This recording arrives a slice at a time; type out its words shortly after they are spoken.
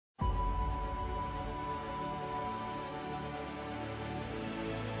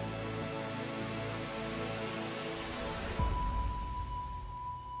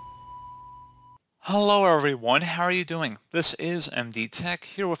Hello everyone, how are you doing? This is MD Tech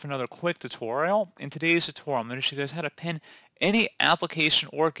here with another quick tutorial. In today's tutorial, I'm going to show you guys how to pin any application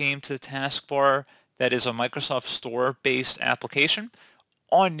or game to the taskbar that is a Microsoft Store based application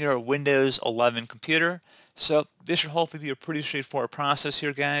on your Windows 11 computer. So this should hopefully be a pretty straightforward process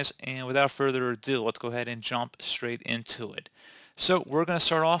here, guys, and without further ado, let's go ahead and jump straight into it. So we're going to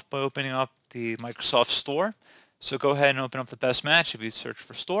start off by opening up the Microsoft Store. So go ahead and open up the best match. If you search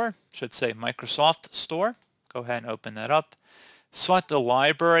for store, it should say Microsoft Store. Go ahead and open that up. Select the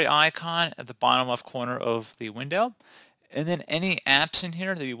library icon at the bottom left corner of the window. And then any apps in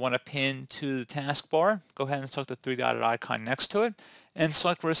here that you want to pin to the taskbar, go ahead and select the three-dotted icon next to it. And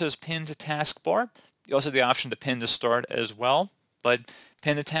select where it says pin to taskbar. You also have the option to pin to start as well. But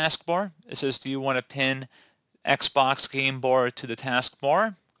pin the taskbar. It says, do you want to pin Xbox Game Bar to the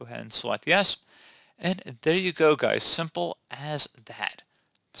taskbar? Go ahead and select yes. And there you go, guys. Simple as that.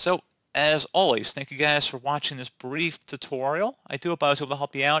 So, as always, thank you guys for watching this brief tutorial. I do hope I was able to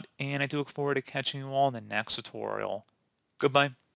help you out, and I do look forward to catching you all in the next tutorial. Goodbye.